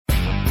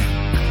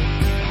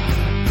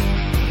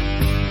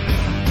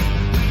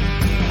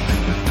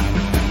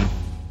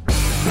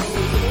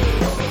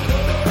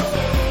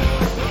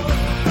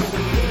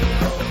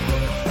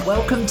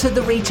welcome to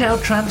the Retail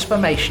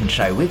Transformation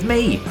Show with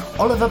me,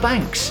 Oliver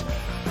Banks.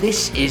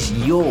 This is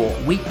your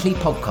weekly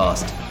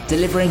podcast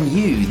delivering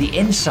you the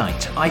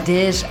insight,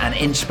 ideas and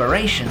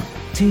inspiration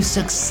to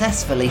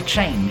successfully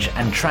change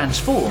and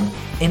transform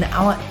in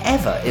our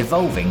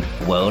ever-evolving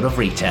world of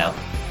retail.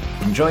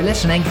 Enjoy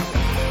listening.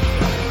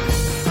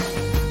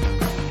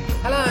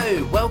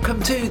 Hello,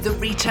 welcome to the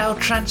Retail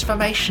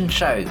Transformation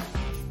Show.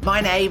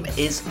 My name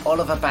is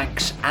Oliver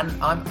Banks and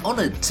I'm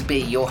honoured to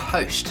be your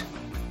host.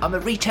 I'm a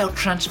retail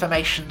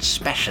transformation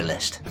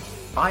specialist.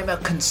 I'm a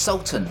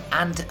consultant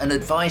and an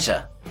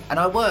advisor, and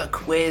I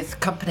work with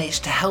companies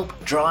to help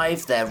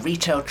drive their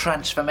retail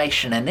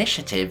transformation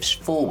initiatives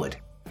forward.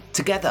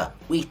 Together,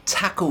 we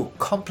tackle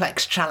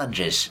complex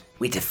challenges,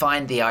 we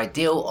define the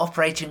ideal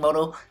operating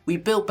model, we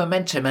build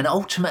momentum, and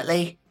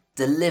ultimately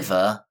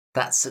deliver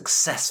that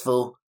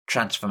successful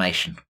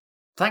transformation.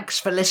 Thanks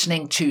for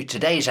listening to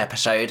today's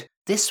episode.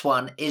 This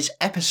one is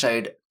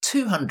episode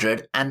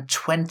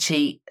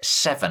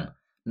 227.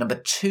 Number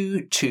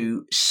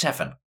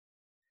 227.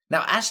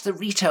 Now, as the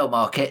retail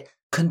market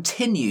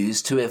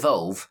continues to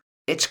evolve,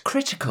 it's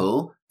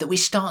critical that we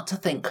start to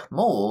think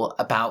more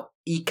about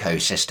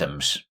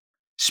ecosystems,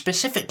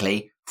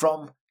 specifically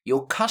from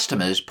your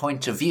customer's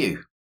point of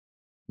view.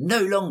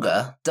 No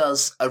longer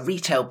does a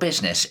retail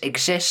business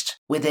exist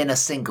within a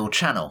single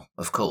channel,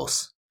 of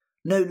course.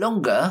 No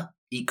longer,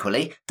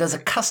 equally, does a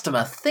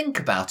customer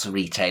think about a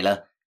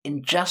retailer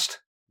in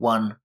just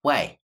one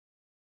way.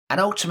 And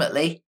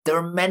ultimately, there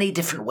are many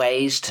different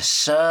ways to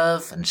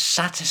serve and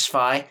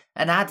satisfy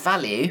and add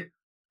value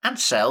and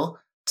sell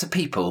to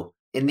people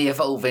in the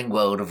evolving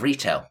world of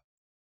retail.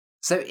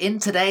 So in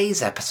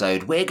today's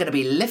episode, we're going to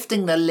be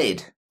lifting the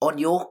lid on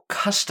your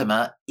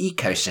customer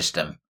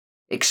ecosystem,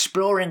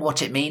 exploring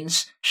what it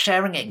means,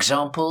 sharing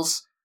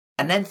examples,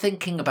 and then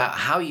thinking about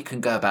how you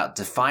can go about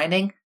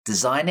defining,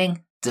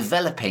 designing,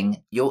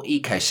 developing your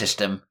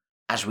ecosystem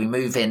as we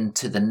move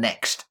into the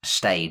next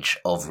stage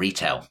of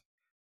retail.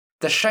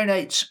 The show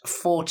notes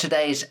for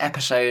today's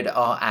episode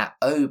are at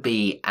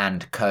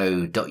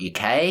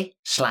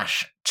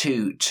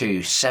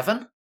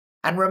obandco.uk/227.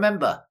 And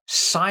remember,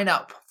 sign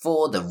up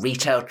for the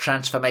Retail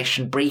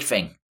Transformation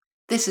Briefing.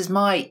 This is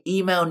my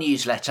email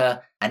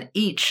newsletter, and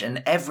each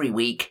and every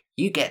week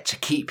you get to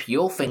keep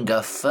your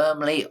finger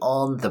firmly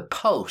on the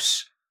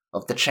pulse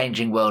of the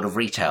changing world of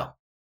retail.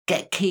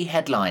 Get key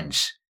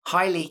headlines,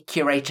 highly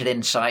curated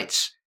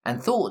insights,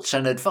 and thoughts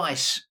and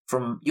advice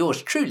from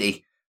yours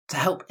truly to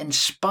help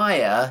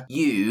inspire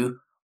you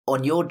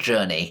on your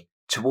journey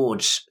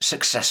towards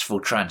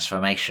successful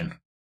transformation.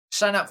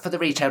 Sign up for the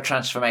Retail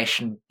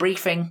Transformation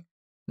Briefing.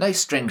 No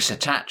strings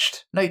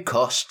attached, no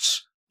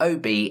costs.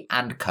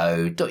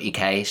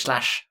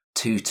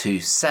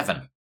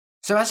 obandco.uk/227.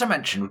 So as I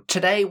mentioned,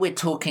 today we're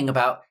talking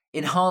about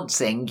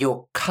enhancing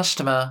your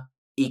customer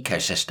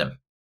ecosystem.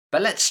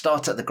 But let's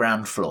start at the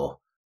ground floor.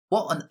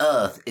 What on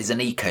earth is an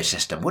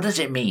ecosystem? What does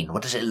it mean?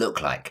 What does it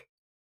look like?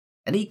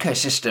 An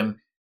ecosystem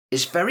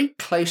is very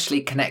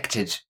closely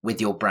connected with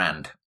your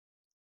brand.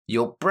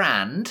 Your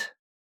brand,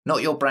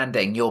 not your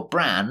branding, your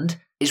brand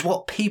is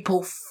what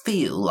people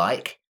feel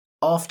like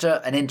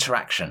after an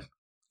interaction.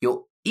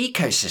 Your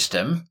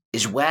ecosystem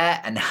is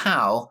where and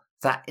how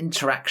that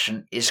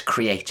interaction is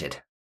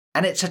created.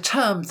 And it's a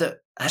term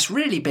that has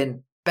really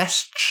been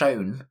best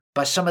shown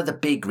by some of the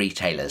big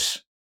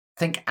retailers.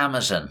 Think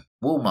Amazon,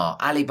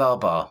 Walmart,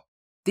 Alibaba.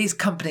 These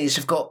companies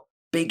have got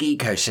big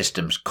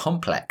ecosystems,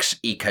 complex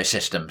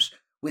ecosystems,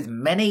 with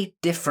many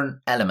different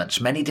elements,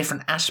 many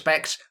different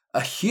aspects, a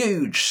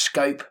huge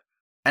scope,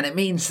 and it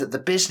means that the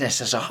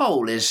business as a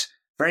whole is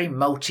very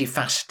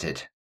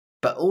multifaceted.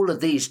 But all of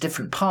these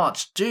different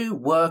parts do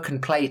work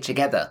and play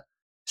together.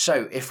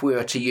 So if we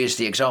were to use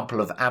the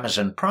example of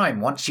Amazon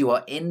Prime, once you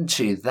are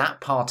into that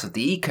part of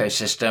the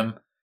ecosystem,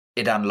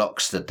 it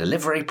unlocks the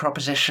delivery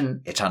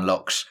proposition, it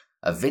unlocks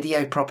a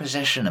video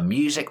proposition, a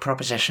music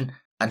proposition,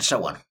 and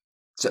so on.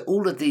 So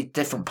all of these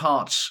different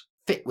parts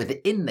fit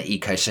within the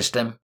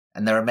ecosystem.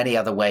 And there are many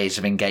other ways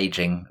of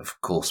engaging, of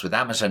course, with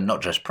Amazon,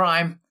 not just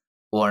Prime,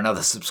 or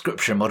another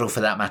subscription model for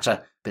that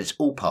matter, but it's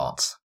all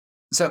parts.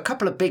 So a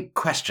couple of big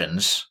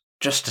questions,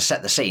 just to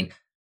set the scene.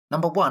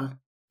 Number one,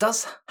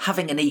 does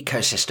having an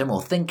ecosystem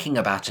or thinking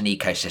about an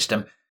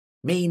ecosystem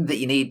mean that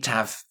you need to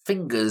have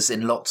fingers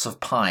in lots of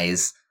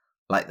pies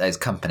like those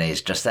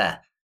companies just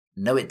there?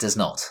 No, it does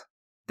not.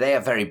 They are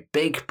very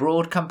big,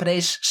 broad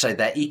companies, so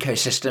their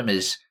ecosystem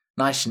is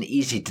nice and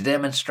easy to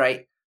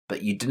demonstrate,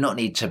 but you do not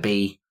need to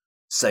be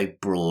so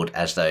broad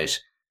as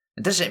those.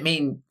 And does it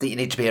mean that you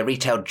need to be a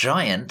retail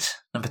giant?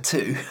 Number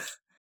two,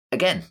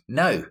 again,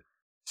 no.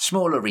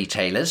 Smaller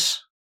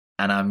retailers,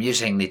 and I'm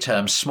using the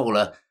term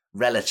smaller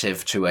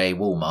relative to a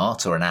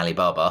Walmart or an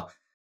Alibaba,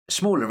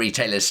 smaller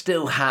retailers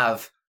still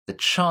have the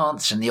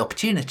chance and the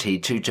opportunity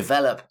to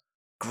develop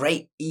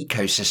great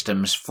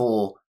ecosystems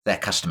for their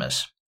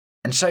customers.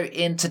 And so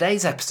in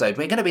today's episode,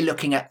 we're going to be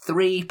looking at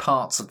three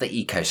parts of the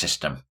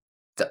ecosystem.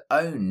 The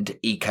owned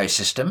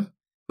ecosystem,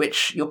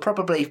 which you're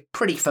probably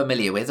pretty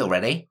familiar with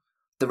already.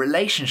 The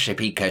relationship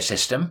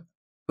ecosystem,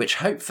 which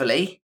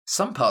hopefully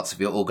some parts of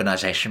your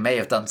organization may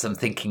have done some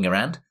thinking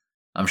around.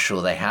 I'm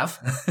sure they have.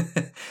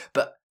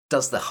 But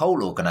does the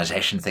whole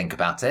organization think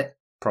about it?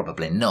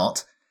 Probably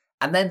not.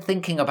 And then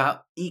thinking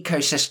about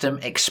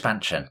ecosystem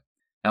expansion.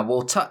 Now,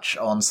 we'll touch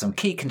on some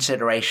key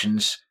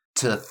considerations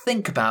to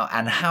think about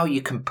and how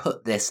you can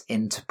put this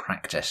into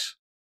practice.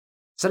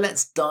 So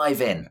let's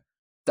dive in.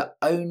 The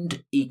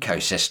owned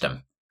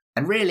ecosystem.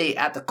 And really,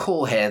 at the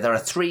core here, there are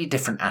three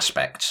different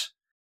aspects.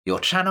 Your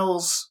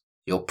channels,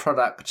 your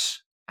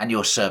products, and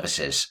your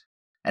services,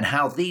 and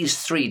how these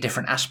three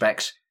different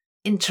aspects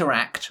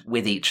interact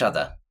with each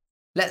other.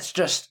 Let's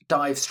just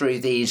dive through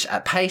these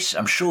at pace.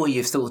 I'm sure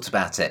you've thought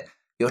about it.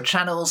 Your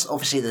channels,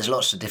 obviously there's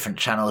lots of different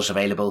channels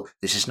available.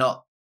 This is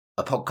not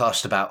a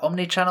podcast about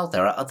omnichannel.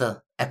 There are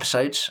other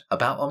episodes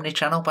about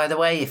omnichannel, by the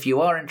way, if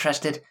you are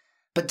interested.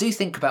 But do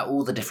think about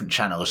all the different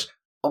channels.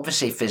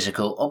 Obviously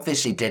physical,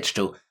 obviously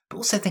digital, but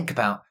also think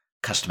about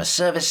customer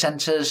service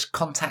centers,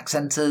 contact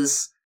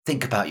centers.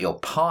 Think about your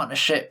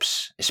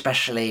partnerships,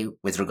 especially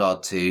with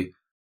regard to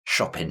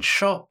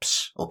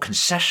shop-in-shops or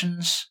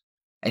concessions.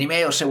 And you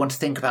may also want to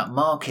think about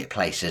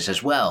marketplaces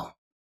as well.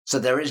 So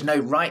there is no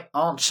right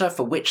answer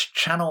for which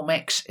channel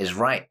mix is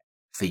right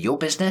for your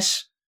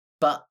business,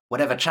 but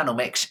whatever channel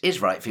mix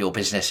is right for your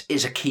business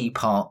is a key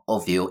part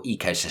of your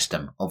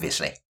ecosystem,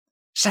 obviously.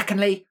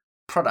 Secondly,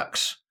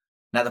 products.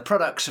 Now, the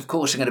products, of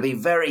course, are going to be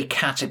very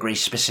category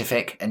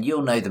specific, and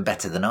you'll know them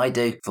better than I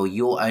do for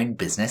your own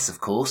business,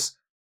 of course.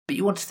 But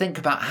you want to think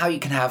about how you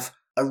can have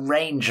a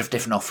range of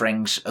different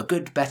offerings. A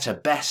good, better,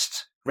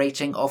 best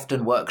rating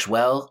often works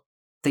well,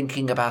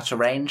 thinking about a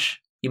range.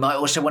 You might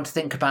also want to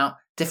think about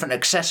different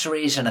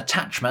accessories and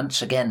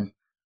attachments, again,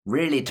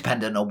 really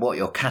dependent on what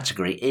your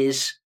category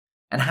is,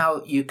 and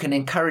how you can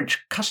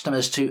encourage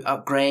customers to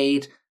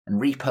upgrade and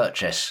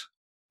repurchase.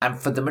 And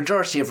for the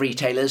majority of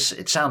retailers,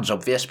 it sounds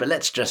obvious, but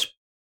let's just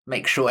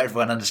make sure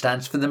everyone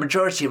understands. For the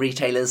majority of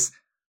retailers,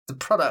 the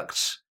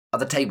products are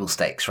the table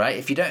stakes, right?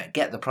 If you don't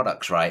get the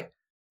products right,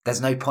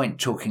 there's no point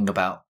talking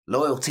about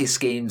loyalty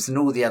schemes and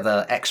all the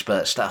other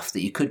expert stuff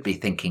that you could be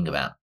thinking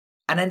about.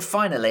 And then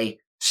finally,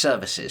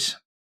 services.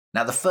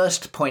 Now, the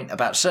first point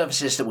about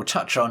services that we'll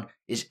touch on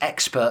is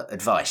expert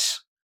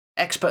advice.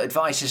 Expert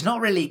advice is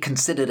not really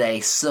considered a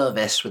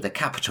service with a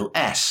capital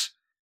S,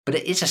 but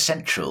it is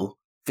essential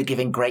for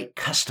giving great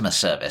customer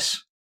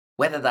service.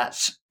 Whether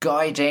that's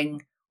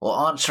guiding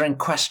or answering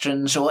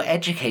questions or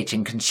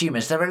educating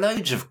consumers, there are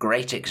loads of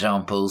great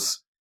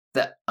examples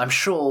that I'm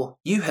sure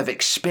you have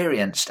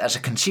experienced as a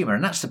consumer,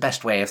 and that's the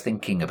best way of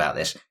thinking about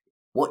this.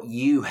 What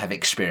you have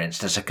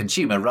experienced as a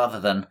consumer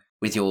rather than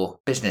with your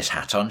business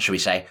hat on, shall we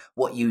say,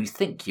 what you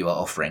think you are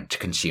offering to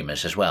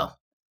consumers as well.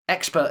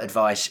 Expert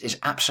advice is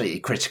absolutely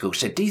critical,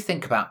 so do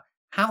think about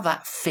how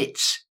that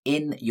fits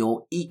in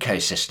your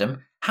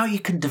ecosystem, how you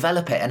can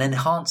develop it and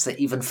enhance it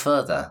even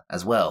further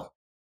as well.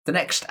 The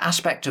next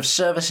aspect of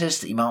services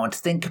that you might want to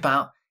think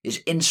about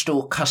is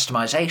in-store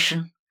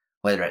customization,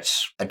 whether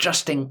it's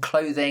adjusting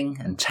clothing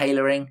and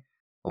tailoring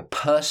or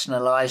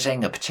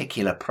personalizing a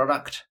particular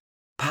product.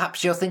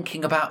 Perhaps you're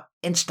thinking about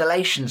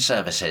installation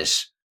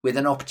services with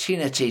an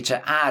opportunity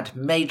to add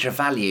major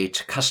value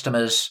to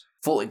customers.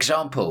 For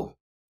example,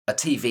 a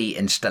TV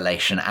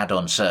installation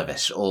add-on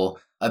service or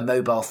a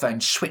mobile phone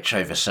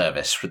switchover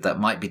service that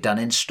might be done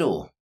in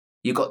store.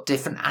 You've got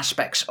different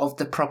aspects of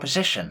the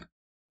proposition,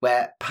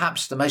 where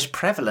perhaps the most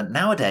prevalent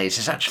nowadays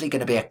is actually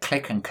going to be a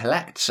click and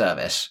collect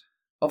service,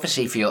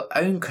 obviously for your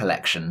own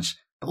collections,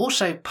 but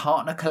also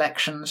partner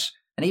collections,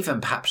 and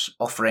even perhaps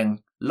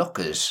offering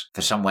lockers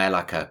for somewhere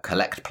like a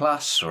Collect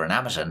Plus or an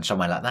Amazon,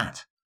 somewhere like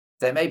that.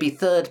 There may be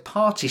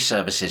third-party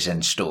services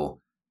in store.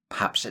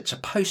 Perhaps it's a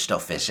post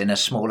office in a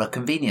smaller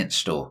convenience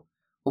store.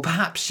 Or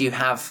perhaps you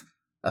have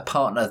a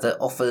partner that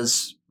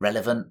offers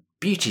relevant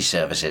beauty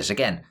services.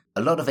 Again,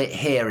 a lot of it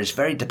here is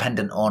very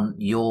dependent on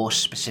your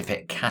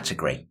specific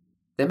category.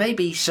 There may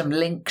be some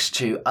links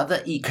to other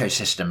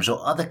ecosystems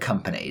or other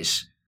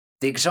companies.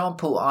 The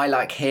example I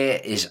like here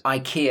is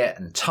IKEA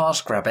and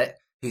TaskRabbit,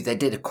 who they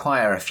did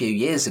acquire a few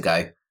years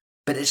ago,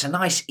 but it's a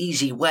nice,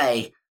 easy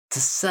way to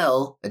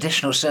sell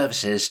additional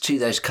services to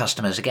those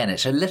customers. Again,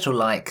 it's a little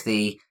like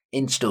the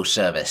install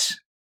service.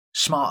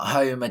 Smart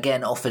Home,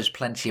 again, offers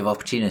plenty of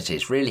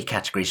opportunities, really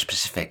category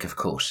specific, of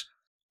course.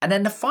 And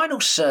then the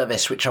final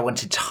service which I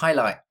wanted to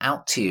highlight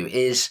out to you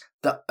is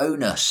the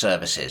owner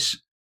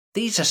services.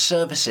 These are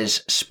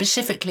services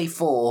specifically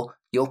for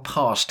your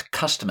past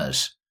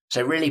customers.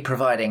 So really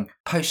providing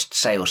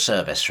post-sale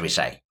service, shall we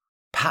say.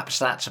 Perhaps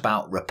that's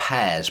about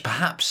repairs.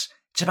 Perhaps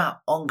it's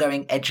about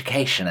ongoing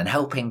education and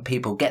helping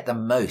people get the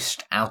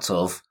most out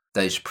of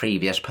those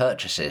previous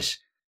purchases.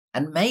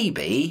 And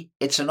maybe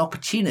it's an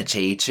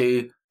opportunity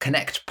to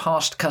connect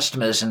past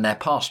customers and their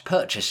past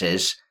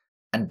purchases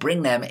and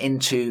bring them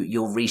into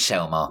your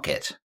resale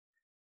market.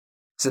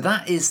 So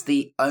that is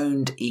the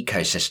owned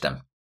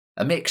ecosystem,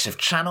 a mix of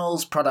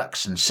channels,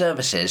 products and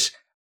services,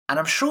 and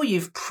I'm sure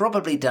you've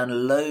probably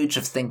done loads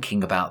of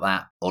thinking about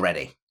that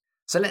already.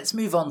 So let's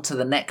move on to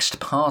the next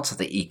part of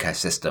the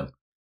ecosystem.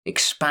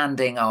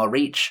 Expanding our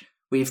reach,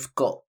 we've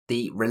got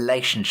the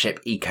relationship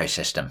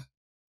ecosystem.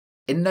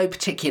 In no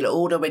particular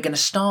order, we're going to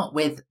start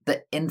with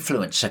the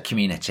influencer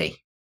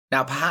community.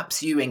 Now,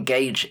 perhaps you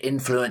engage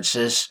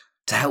influencers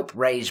to help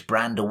raise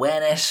brand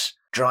awareness,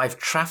 drive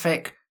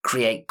traffic,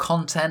 create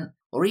content,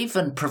 or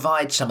even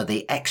provide some of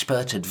the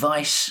expert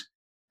advice,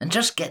 and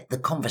just get the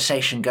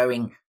conversation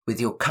going with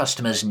your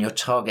customers and your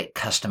target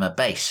customer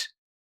base.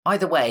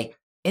 Either way,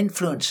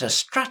 influencer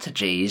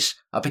strategies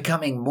are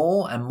becoming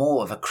more and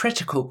more of a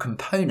critical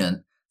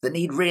component that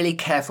need really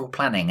careful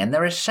planning, and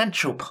they're an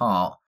essential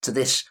part to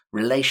this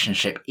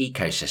relationship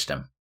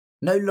ecosystem.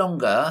 No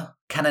longer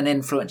can an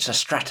influencer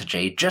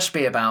strategy just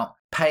be about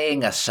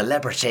paying a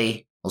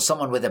celebrity or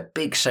someone with a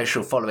big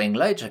social following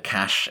loads of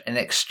cash in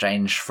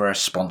exchange for a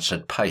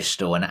sponsored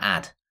post or an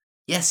ad.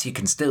 Yes, you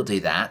can still do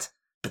that,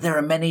 but there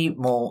are many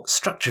more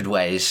structured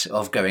ways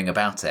of going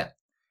about it.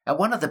 And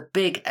one of the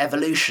big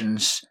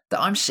evolutions that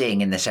I'm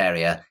seeing in this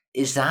area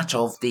is that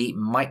of the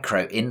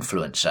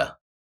micro-influencer.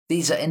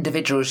 These are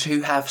individuals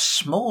who have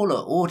smaller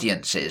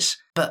audiences,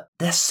 but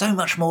they're so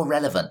much more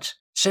relevant,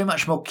 so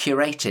much more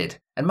curated,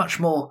 and much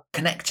more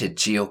connected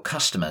to your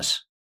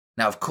customers.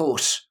 Now, of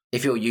course,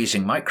 if you're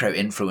using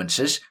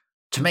micro-influencers,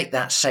 to make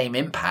that same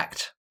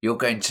impact, you're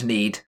going to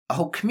need a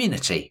whole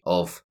community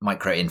of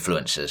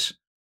micro-influencers.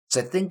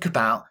 So think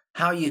about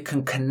how you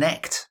can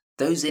connect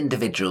those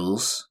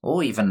individuals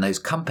or even those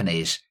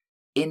companies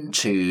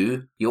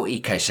into your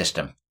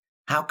ecosystem.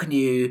 How can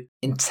you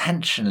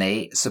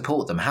intentionally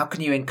support them? How can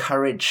you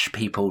encourage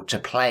people to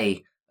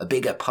play a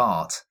bigger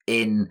part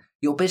in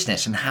your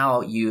business and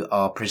how you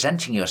are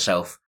presenting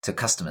yourself to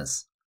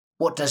customers?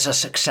 What does a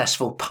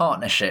successful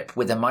partnership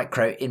with a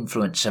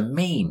micro-influencer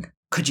mean?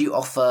 Could you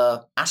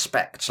offer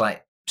aspects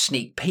like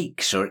sneak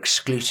peeks or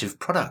exclusive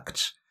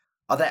products?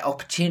 Are there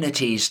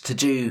opportunities to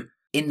do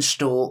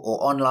in-store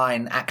or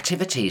online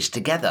activities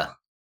together?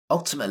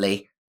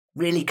 Ultimately,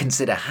 really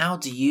consider how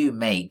do you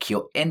make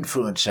your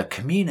influencer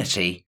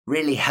community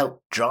really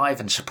help drive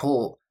and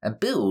support and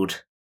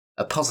build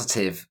a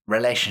positive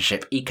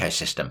relationship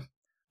ecosystem.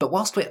 But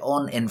whilst we're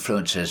on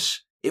influencers,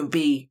 it would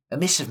be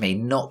amiss of me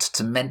not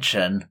to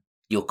mention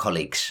your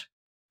colleagues.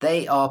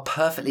 They are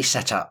perfectly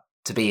set up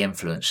to be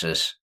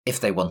influencers, if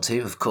they want to,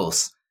 of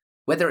course.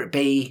 Whether it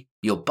be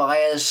your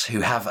buyers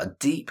who have a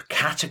deep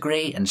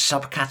category and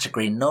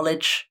subcategory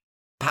knowledge,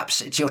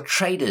 perhaps it's your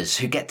traders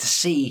who get to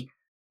see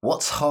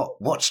what's hot,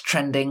 what's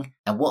trending,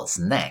 and what's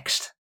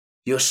next.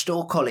 Your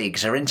store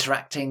colleagues are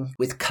interacting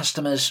with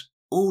customers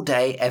all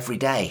day, every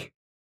day.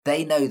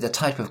 They know the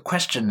type of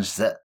questions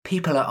that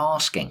people are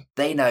asking.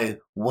 They know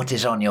what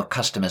is on your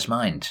customer's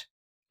mind.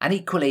 And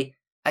equally,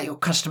 at your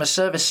customer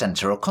service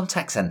centre or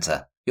contact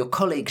centre, your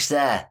colleagues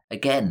there,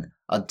 again,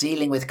 are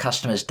dealing with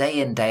customers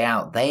day in, day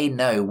out. They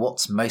know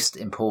what's most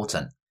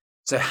important.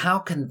 So how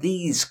can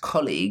these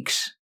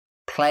colleagues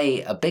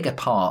play a bigger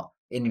part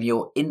in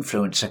your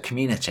influencer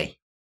community?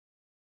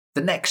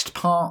 The next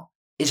part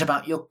is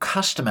about your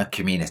customer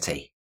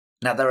community.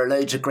 Now, there are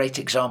loads of great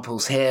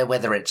examples here,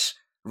 whether it's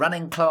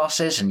running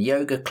classes and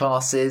yoga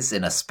classes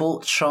in a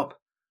sports shop,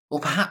 or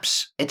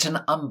perhaps it's an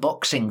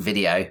unboxing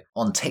video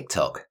on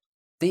TikTok.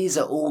 These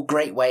are all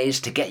great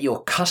ways to get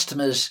your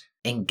customers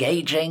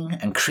engaging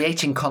and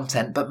creating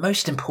content, but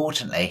most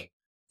importantly,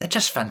 they're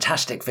just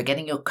fantastic for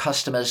getting your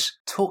customers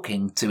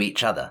talking to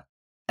each other.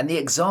 And the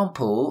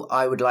example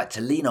I would like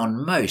to lean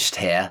on most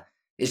here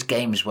is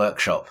Games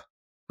Workshop,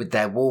 with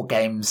their war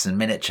games and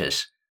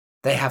miniatures.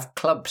 They have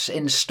clubs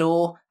in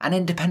store and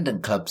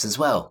independent clubs as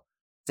well.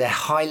 They're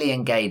highly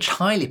engaged,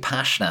 highly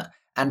passionate,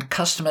 and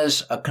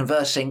customers are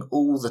conversing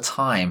all the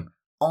time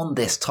on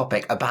this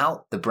topic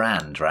about the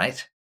brand,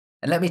 right?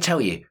 And let me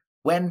tell you,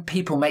 when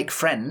people make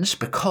friends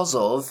because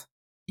of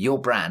your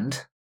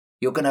brand,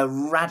 you're going to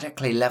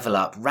radically level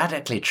up,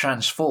 radically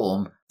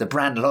transform the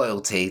brand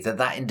loyalty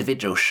that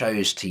individual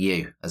shows to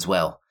you as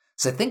well.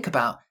 So think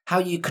about how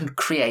you can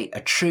create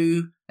a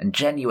true and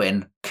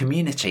genuine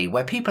community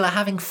where people are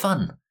having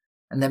fun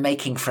and they're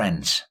making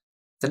friends.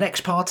 The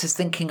next part is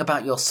thinking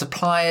about your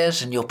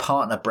suppliers and your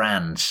partner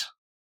brands.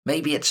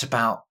 Maybe it's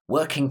about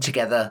working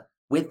together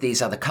with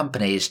these other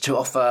companies to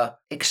offer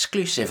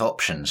exclusive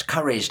options.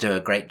 Currys do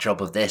a great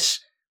job of this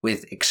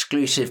with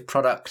exclusive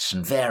products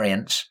and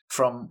variants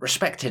from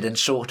respected and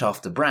sought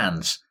after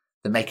brands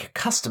that make a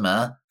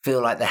customer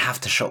feel like they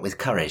have to shop with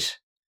Currys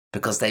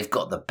because they've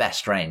got the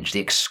best range, the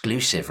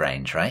exclusive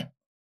range, right?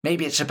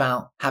 Maybe it's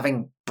about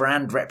having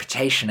brand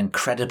reputation and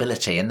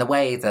credibility in the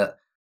way that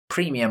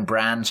premium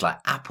brands like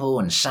Apple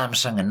and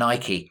Samsung and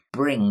Nike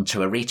bring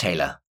to a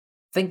retailer.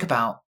 Think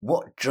about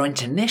what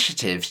joint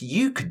initiatives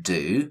you could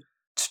do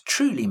to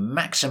truly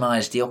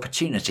maximize the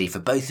opportunity for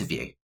both of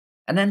you.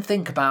 And then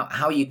think about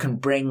how you can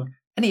bring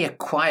any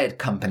acquired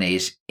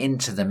companies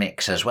into the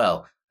mix as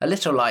well. A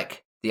little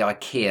like the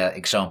IKEA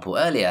example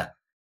earlier.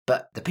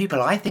 But the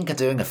people I think are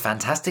doing a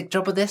fantastic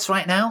job of this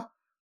right now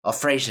are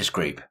Frasers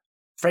Group.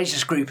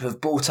 Frasers Group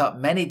have bought up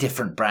many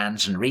different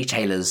brands and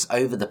retailers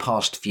over the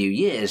past few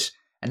years,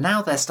 and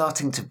now they're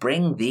starting to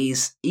bring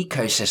these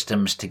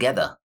ecosystems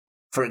together.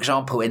 For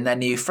example, in their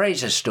new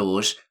Frasers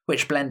stores,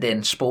 which blend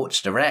in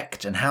Sports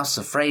Direct and House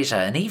of Fraser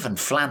and even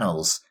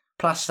flannels,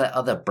 plus their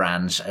other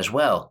brands as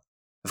well.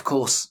 Of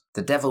course,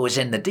 the devil is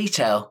in the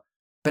detail,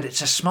 but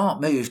it's a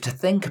smart move to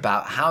think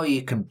about how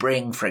you can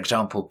bring, for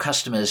example,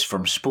 customers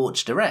from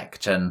Sports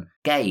Direct and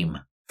Game,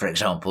 for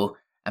example,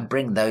 and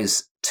bring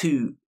those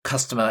two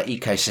customer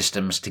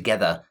ecosystems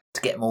together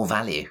to get more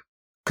value.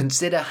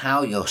 Consider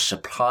how your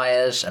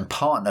suppliers and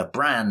partner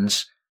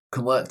brands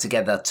can work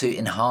together to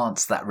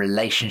enhance that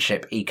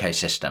relationship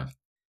ecosystem.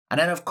 And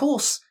then, of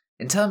course,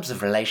 in terms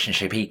of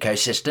relationship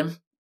ecosystem,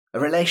 a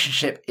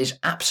relationship is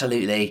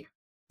absolutely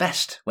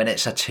best when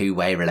it's a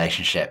two-way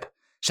relationship.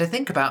 So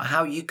think about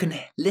how you can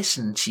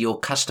listen to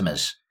your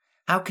customers.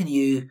 How can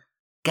you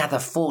gather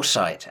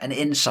foresight and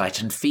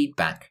insight and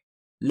feedback?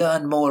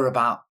 Learn more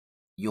about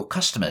your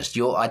customers,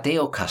 your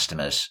ideal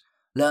customers.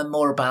 Learn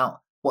more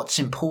about what's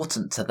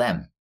important to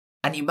them.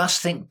 And you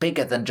must think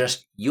bigger than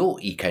just your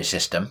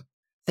ecosystem.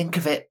 Think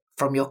of it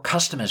from your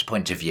customer's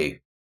point of view.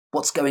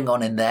 What's going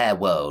on in their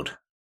world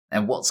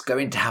and what's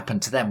going to happen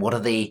to them? What are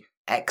the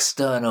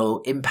external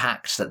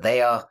impacts that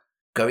they are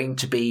going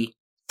to be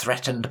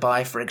threatened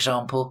by, for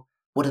example?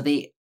 What are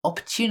the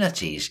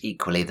opportunities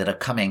equally that are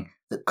coming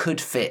that could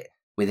fit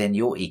within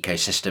your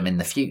ecosystem in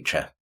the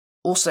future?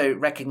 Also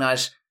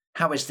recognize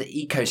how is the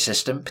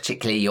ecosystem,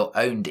 particularly your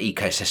owned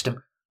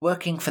ecosystem,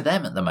 working for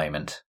them at the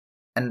moment?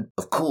 And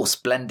of course,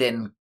 blend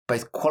in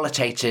both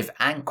qualitative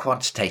and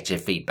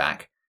quantitative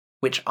feedback,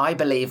 which I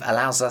believe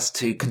allows us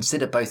to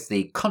consider both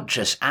the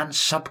conscious and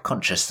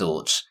subconscious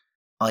thoughts,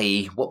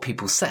 i.e. what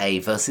people say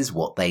versus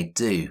what they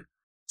do.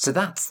 So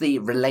that's the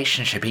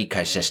relationship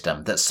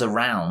ecosystem that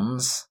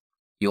surrounds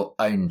your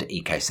owned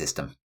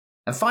ecosystem.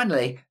 And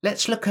finally,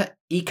 let's look at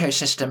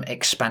ecosystem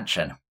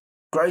expansion.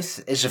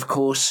 Growth is, of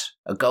course,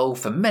 a goal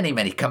for many,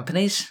 many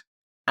companies,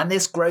 and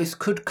this growth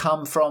could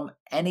come from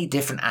any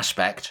different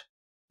aspect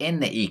in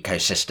the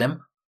ecosystem,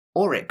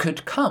 or it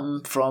could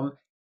come from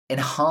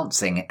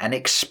enhancing and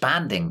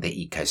expanding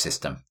the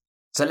ecosystem.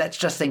 So let's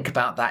just think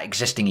about that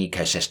existing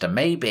ecosystem.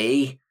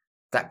 Maybe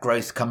that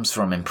growth comes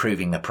from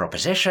improving the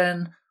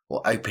proposition,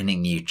 or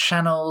opening new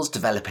channels,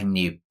 developing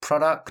new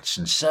products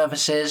and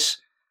services,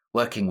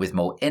 working with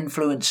more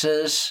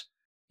influencers.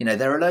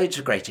 There are loads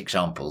of great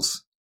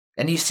examples.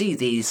 And you see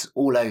these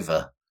all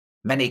over.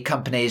 Many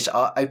companies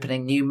are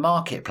opening new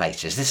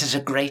marketplaces. This is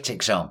a great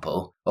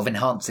example of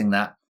enhancing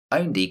that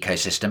owned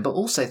ecosystem, but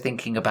also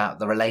thinking about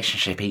the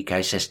relationship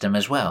ecosystem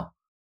as well.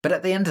 But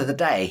at the end of the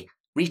day,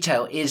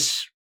 retail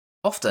is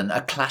often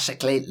a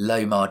classically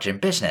low-margin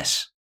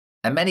business.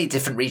 And many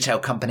different retail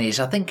companies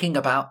are thinking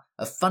about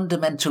a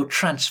fundamental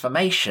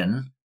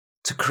transformation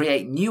to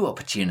create new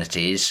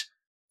opportunities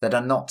that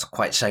are not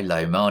quite so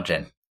low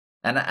margin.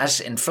 And as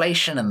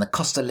inflation and the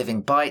cost of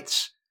living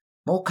bites,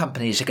 more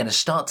companies are going to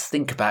start to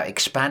think about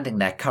expanding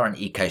their current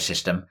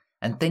ecosystem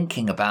and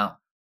thinking about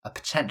a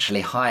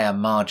potentially higher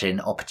margin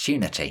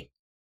opportunity.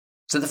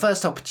 So the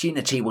first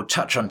opportunity we'll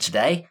touch on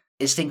today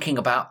is thinking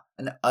about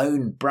an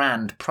own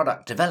brand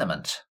product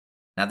development.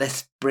 Now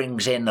this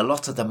brings in a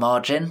lot of the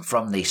margin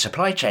from the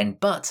supply chain,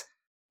 but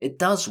it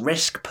does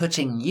risk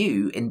putting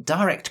you in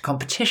direct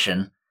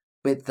competition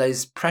with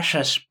those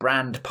precious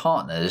brand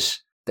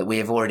partners that we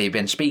have already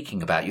been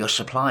speaking about, your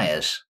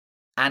suppliers.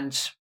 And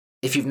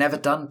if you've never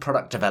done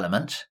product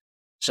development,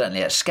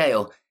 certainly at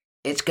scale,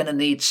 it's going to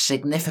need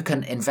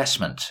significant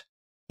investment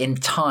in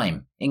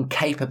time, in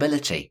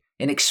capability,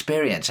 in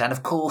experience, and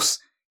of course,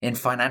 in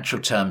financial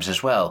terms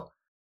as well,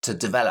 to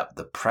develop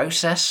the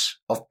process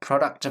of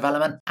product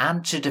development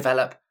and to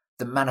develop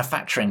the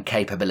manufacturing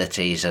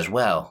capabilities as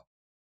well.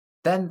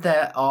 Then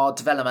there are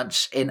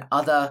developments in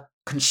other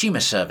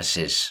consumer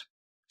services.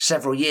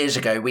 Several years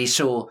ago, we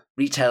saw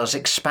retail's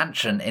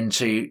expansion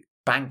into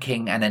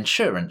banking and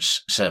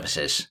insurance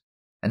services.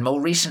 And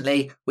more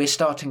recently, we're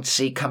starting to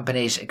see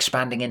companies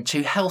expanding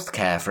into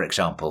healthcare, for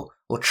example,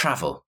 or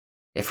travel.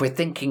 If we're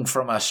thinking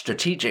from a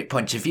strategic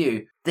point of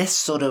view, this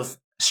sort of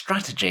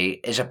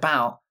strategy is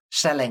about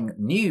selling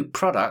new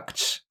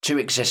products to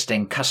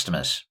existing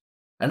customers.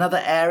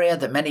 Another area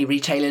that many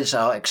retailers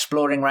are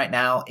exploring right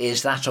now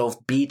is that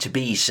of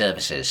B2B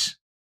services,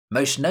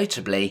 most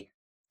notably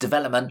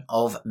development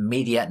of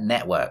media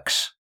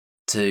networks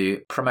to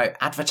promote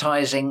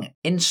advertising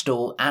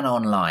in-store and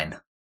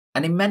online.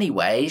 And in many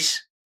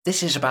ways,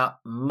 this is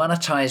about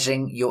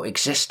monetizing your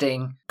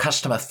existing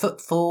customer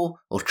footfall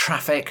or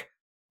traffic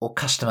or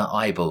customer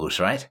eyeballs,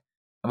 right?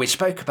 And we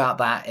spoke about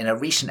that in a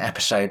recent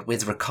episode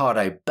with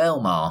Ricardo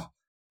Belmar.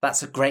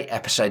 That's a great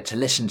episode to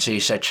listen to,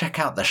 so check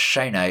out the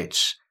show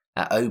notes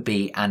at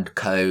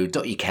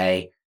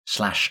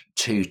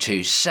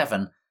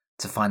obandco.uk/227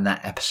 to find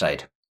that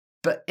episode.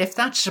 But if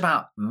that's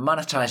about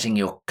monetizing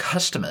your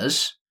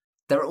customers,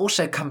 there are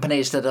also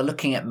companies that are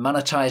looking at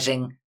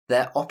monetizing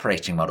their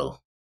operating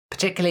model,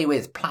 particularly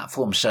with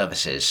platform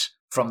services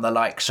from the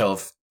likes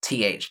of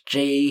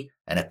THG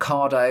and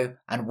Ocado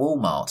and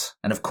Walmart,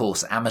 and of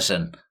course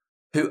Amazon,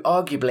 who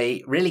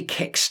arguably really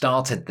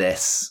kick-started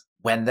this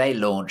when they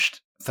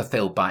launched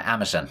Fulfilled by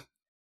Amazon.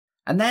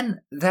 And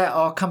then there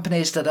are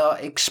companies that are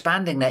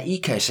expanding their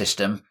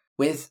ecosystem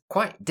with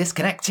quite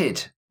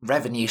disconnected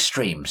revenue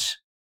streams.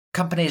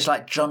 Companies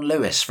like John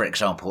Lewis, for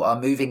example, are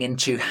moving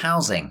into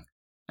housing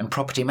and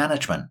property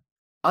management.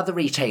 Other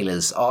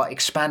retailers are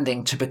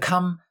expanding to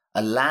become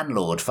a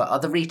landlord for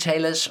other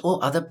retailers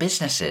or other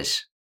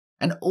businesses.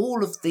 And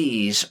all of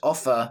these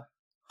offer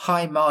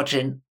high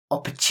margin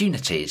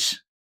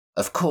opportunities.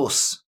 Of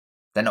course,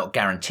 they're not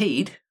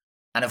guaranteed.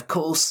 And of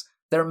course,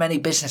 there are many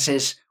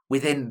businesses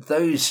within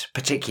those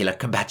particular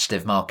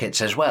competitive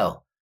markets as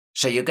well.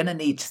 So you're going to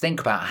need to think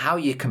about how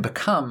you can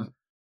become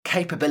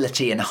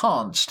capability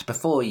enhanced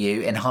before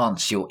you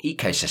enhance your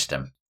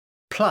ecosystem.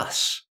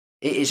 Plus,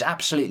 it is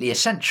absolutely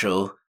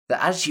essential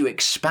that as you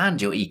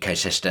expand your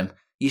ecosystem,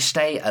 you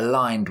stay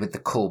aligned with the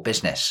core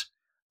business.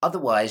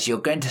 Otherwise,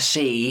 you're going to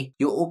see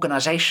your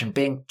organization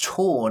being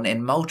torn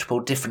in multiple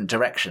different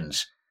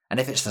directions. And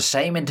if it's the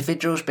same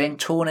individuals being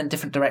torn in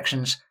different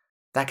directions,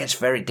 that gets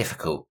very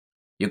difficult.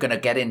 You're going to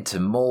get into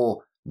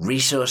more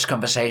resource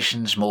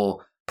conversations,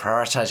 more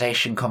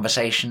prioritization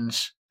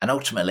conversations, and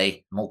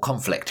ultimately more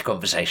conflict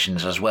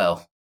conversations as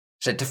well.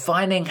 So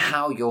defining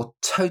how your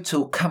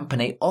total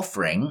company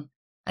offering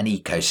an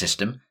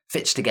ecosystem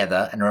fits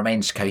together and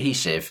remains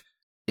cohesive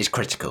is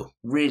critical,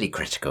 really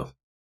critical.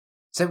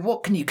 So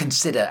what can you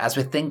consider as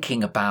we're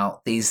thinking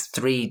about these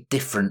three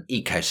different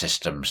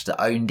ecosystems,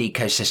 the owned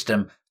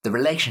ecosystem, the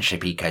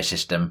relationship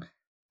ecosystem,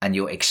 and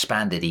your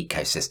expanded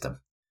ecosystem?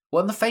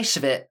 Well, on the face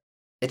of it,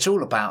 it's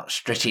all about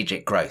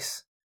strategic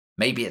growth.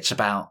 Maybe it's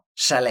about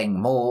selling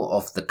more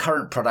of the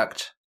current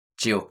product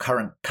to your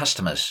current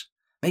customers.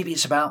 Maybe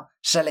it's about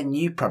selling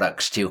new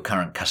products to your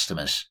current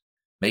customers.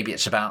 Maybe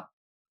it's about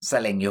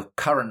selling your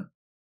current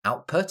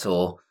output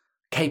or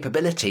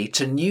capability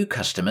to new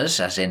customers,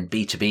 as in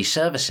B2B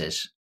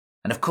services.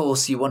 And of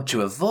course, you want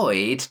to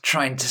avoid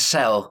trying to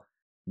sell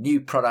new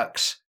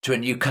products to a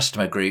new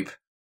customer group,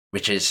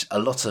 which is a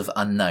lot of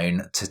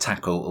unknown to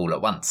tackle all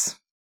at once.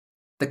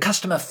 The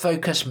customer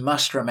focus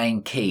must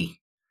remain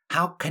key.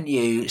 How can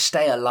you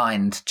stay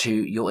aligned to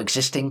your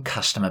existing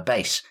customer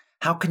base?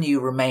 How can you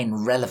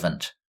remain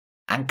relevant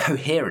and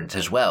coherent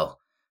as well?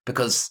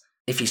 Because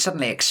if you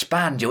suddenly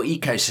expand your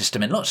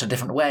ecosystem in lots of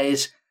different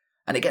ways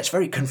and it gets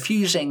very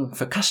confusing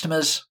for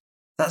customers,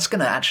 that's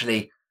going to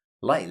actually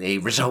likely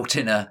result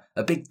in a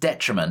big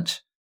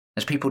detriment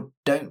as people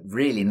don't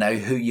really know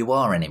who you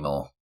are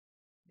anymore.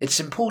 It's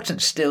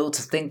important still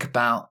to think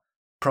about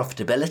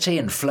profitability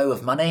and flow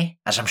of money,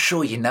 as I'm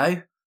sure you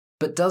know,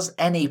 but does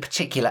any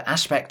particular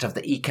aspect of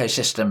the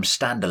ecosystem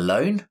stand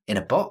alone in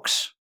a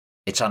box?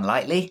 It's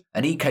unlikely.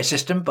 An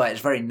ecosystem, by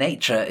its very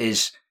nature,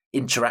 is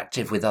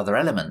interactive with other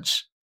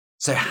elements.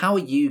 So how are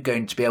you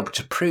going to be able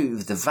to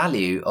prove the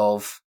value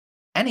of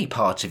any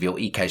part of your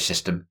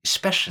ecosystem,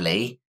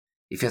 especially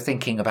if you're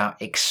thinking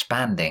about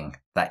expanding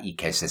that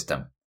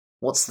ecosystem?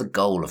 What's the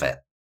goal of it?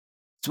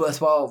 It's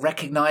worthwhile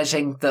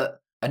recognizing that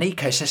an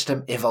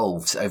ecosystem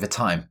evolves over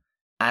time,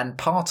 and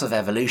part of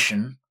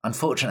evolution,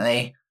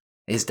 unfortunately,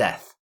 is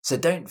death. So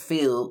don't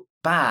feel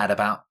bad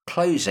about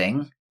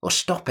closing or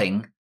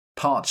stopping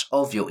parts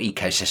of your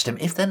ecosystem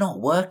if they're not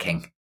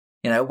working.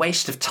 A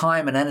waste of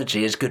time and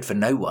energy is good for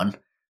no one.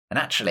 And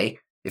actually,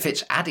 if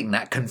it's adding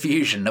that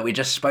confusion that we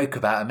just spoke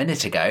about a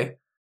minute ago,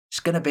 it's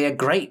going to be a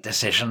great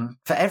decision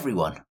for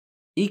everyone.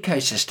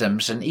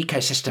 Ecosystems and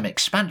ecosystem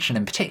expansion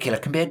in particular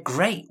can be a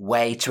great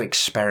way to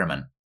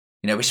experiment.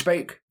 We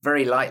spoke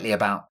very lightly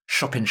about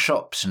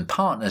shop-in-shops and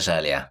partners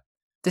earlier.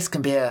 This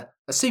can be a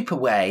super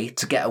way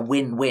to get a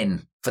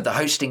win-win for the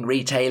hosting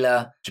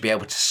retailer to be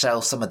able to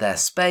sell some of their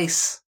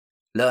space,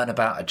 learn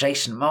about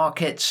adjacent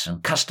markets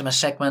and customer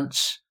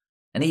segments,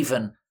 and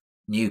even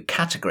new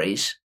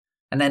categories.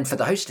 And then for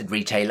the hosted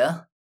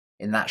retailer,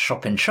 in that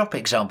shop-in-shop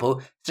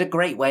example, it's a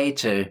great way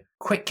to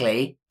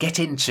quickly get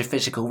into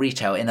physical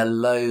retail in a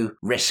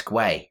low-risk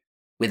way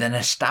with an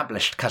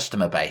established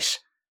customer base,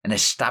 an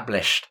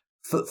established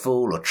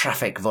footfall or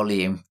traffic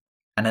volume,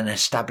 and an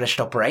established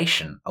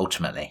operation,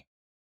 ultimately.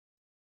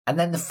 And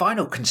then the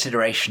final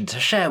consideration to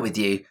share with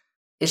you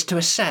is to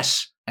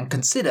assess and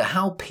consider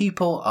how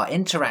people are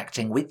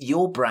interacting with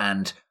your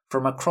brand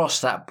from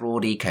across that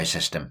broad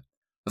ecosystem.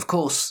 Of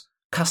course,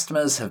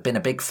 customers have been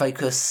a big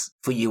focus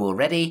for you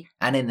already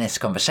and in this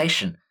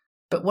conversation,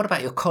 but what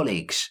about your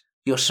colleagues,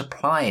 your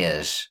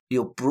suppliers,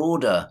 your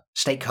broader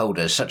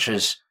stakeholders such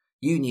as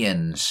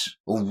unions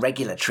or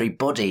regulatory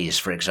bodies,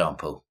 for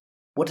example?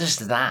 What does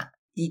that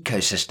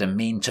ecosystem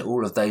mean to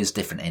all of those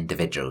different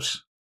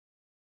individuals?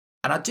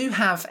 And I do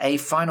have a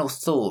final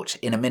thought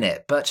in a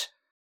minute, but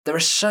there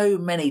are so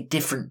many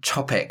different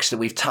topics that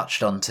we've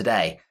touched on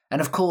today.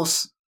 And of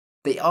course,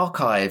 the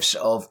archives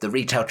of the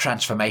Retail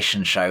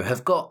Transformation Show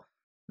have got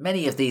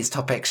many of these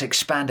topics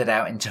expanded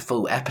out into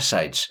full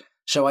episodes.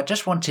 So I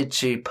just wanted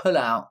to pull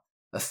out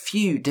a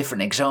few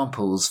different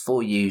examples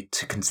for you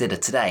to consider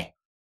today.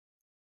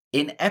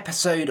 In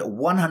episode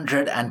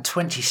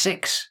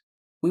 126,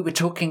 we were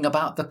talking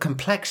about the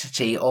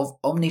complexity of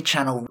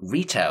omnichannel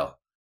retail.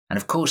 And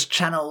of course,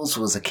 channels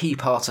was a key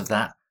part of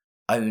that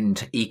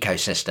owned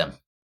ecosystem.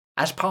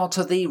 As part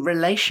of the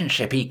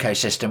relationship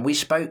ecosystem, we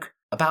spoke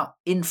about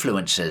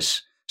influencers.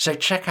 So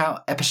check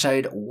out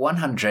episode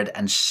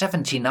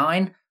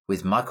 179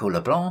 with Michael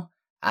LeBlanc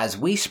as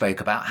we spoke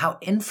about how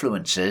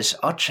influencers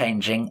are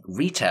changing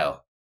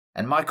retail.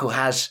 And Michael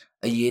has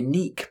a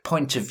unique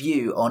point of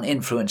view on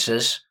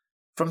influencers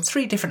from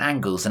 3 different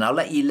angles, and I'll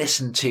let you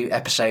listen to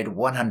episode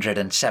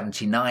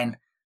 179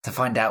 to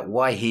find out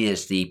why he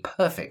is the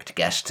perfect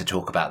guest to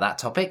talk about that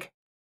topic.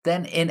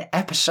 Then in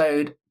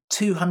episode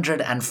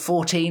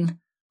 214,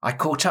 I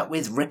caught up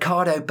with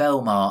Ricardo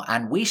Belmar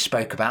and we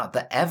spoke about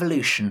the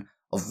evolution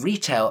of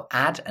retail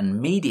ad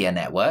and media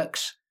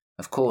networks.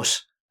 Of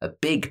course, a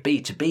big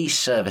B2B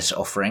service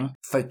offering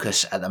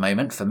focus at the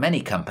moment for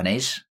many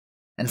companies.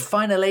 And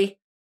finally,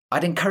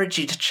 I'd encourage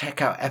you to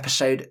check out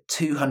episode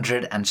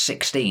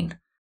 216.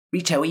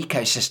 Retail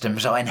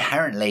ecosystems are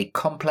inherently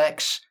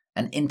complex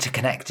and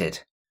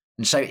interconnected.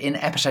 And so in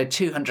episode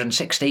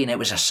 216, it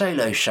was a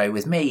solo show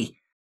with me,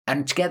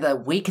 and together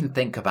we can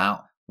think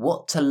about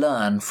what to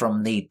learn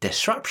from the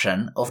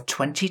disruption of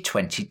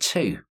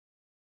 2022.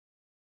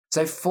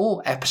 So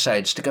 4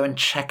 episodes to go and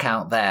check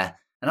out there,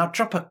 and I'll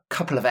drop a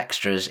couple of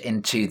extras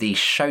into the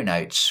show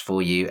notes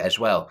for you as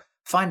well.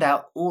 Find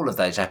out all of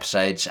those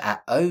episodes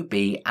at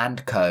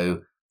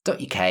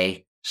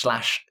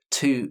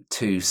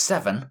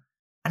obandco.uk/227.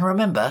 And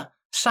remember,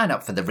 sign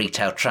up for the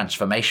Retail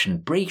Transformation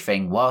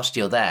Briefing whilst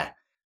you're there.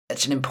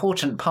 It's an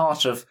important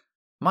part of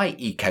my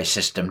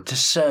ecosystem to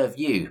serve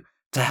you,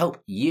 to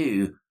help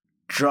you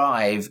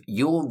drive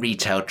your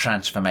retail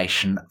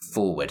transformation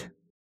forward.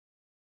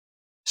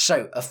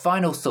 So, a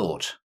final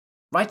thought.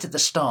 Right at the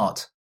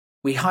start,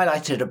 we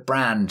highlighted a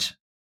brand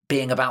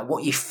being about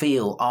what you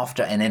feel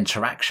after an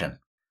interaction,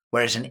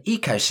 whereas an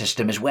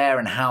ecosystem is where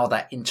and how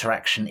that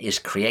interaction is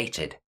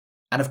created.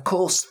 And of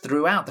course,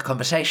 throughout the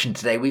conversation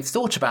today, we've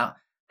thought about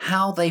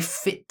how they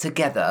fit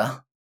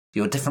together,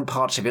 your different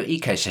parts of your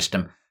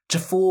ecosystem, to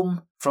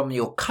form, from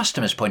your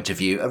customer's point of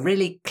view, a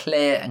really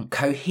clear and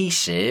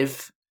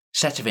cohesive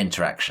set of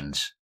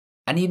interactions.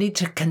 And you need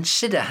to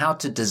consider how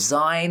to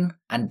design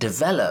and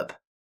develop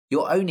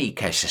your own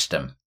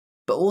ecosystem.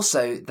 But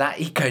also, that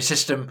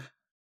ecosystem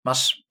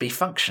must be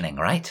functioning,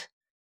 right?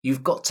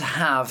 You've got to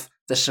have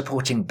the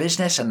supporting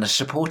business and the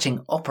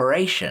supporting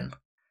operation.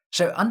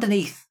 So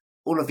underneath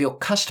all of your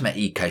customer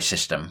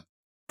ecosystem,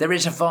 there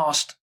is a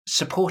vast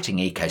supporting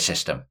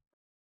ecosystem.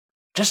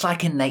 Just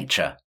like in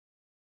nature,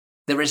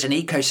 there is an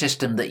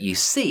ecosystem that you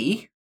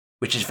see,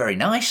 which is very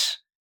nice,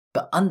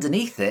 but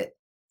underneath it,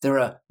 there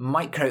are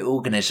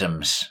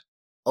microorganisms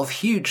of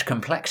huge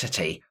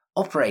complexity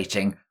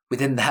operating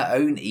within their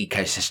own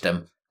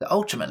ecosystem that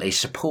ultimately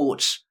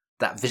supports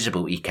that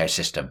visible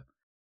ecosystem.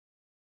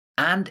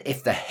 And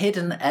if the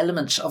hidden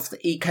elements of the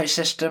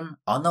ecosystem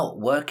are not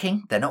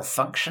working, they're not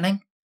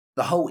functioning,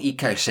 the whole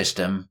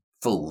ecosystem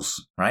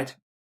falls, right?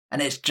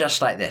 And it's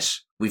just like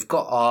this. We've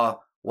got our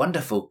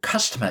wonderful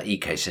customer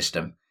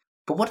ecosystem,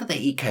 but what are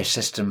the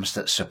ecosystems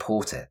that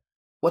support it?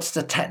 What's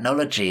the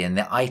technology and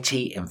the IT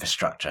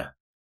infrastructure?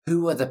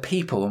 Who are the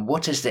people and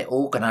what is the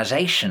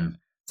organization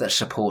that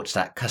supports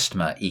that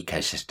customer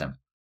ecosystem?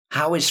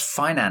 How is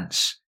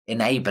finance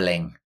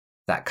enabling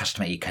that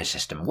customer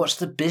ecosystem? What's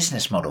the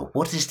business model?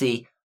 What is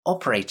the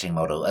operating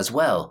model as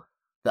well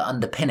that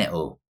underpin it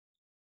all?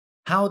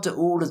 How do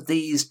all of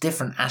these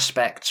different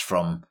aspects,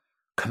 from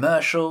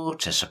commercial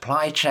to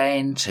supply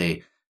chain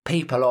to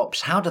people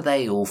ops, how do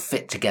they all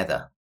fit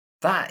together?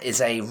 That is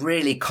a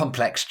really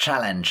complex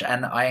challenge,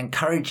 and I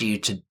encourage you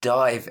to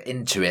dive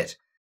into it,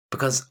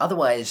 because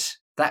otherwise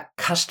that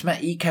customer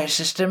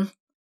ecosystem,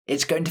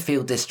 it's going to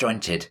feel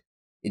disjointed.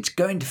 It's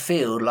going to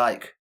feel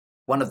like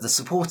one of the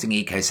supporting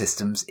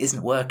ecosystems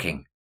isn't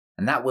working,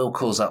 and that will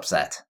cause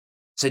upset.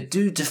 So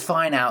do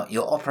define out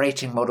your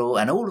operating model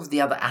and all of the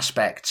other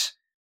aspects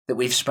that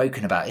we've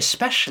spoken about,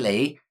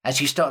 especially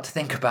as you start to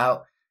think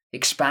about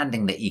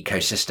expanding the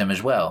ecosystem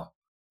as well.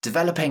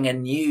 Developing a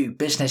new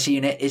business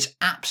unit is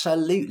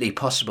absolutely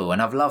possible,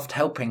 and I've loved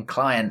helping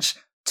clients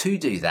to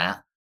do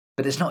that,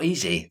 but it's not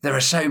easy. There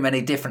are so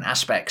many different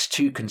aspects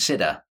to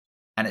consider,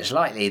 and it's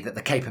likely that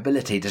the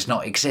capability does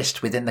not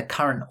exist within the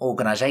current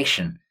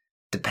organization,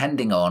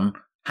 depending on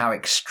how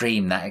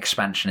extreme that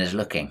expansion is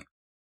looking.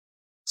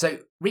 So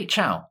reach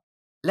out.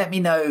 Let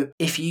me know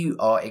if you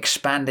are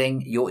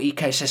expanding your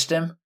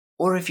ecosystem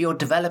or if you're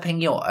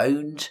developing your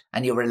own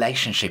and your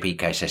relationship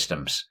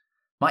ecosystems.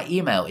 My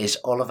email is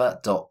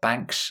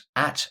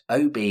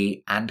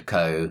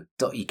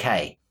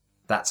oliver.banks@obandco.uk.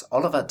 That's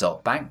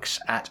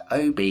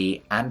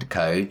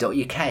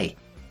oliver.banks@obandco.uk.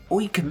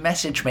 Or you can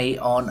message me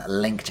on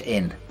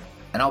LinkedIn.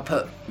 And I'll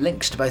put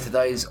links to both of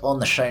those on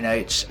the show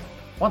notes,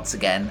 once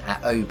again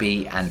at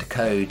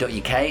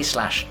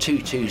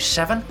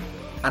obandco.uk/227.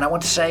 And I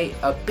want to say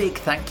a big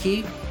thank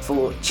you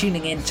for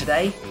tuning in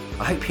today.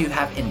 I hope you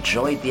have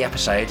enjoyed the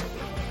episode,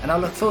 and I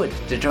look forward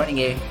to joining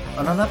you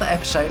on another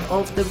episode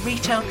of the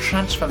Retail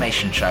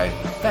Transformation Show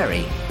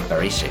very,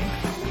 very soon.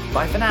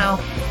 Bye for now.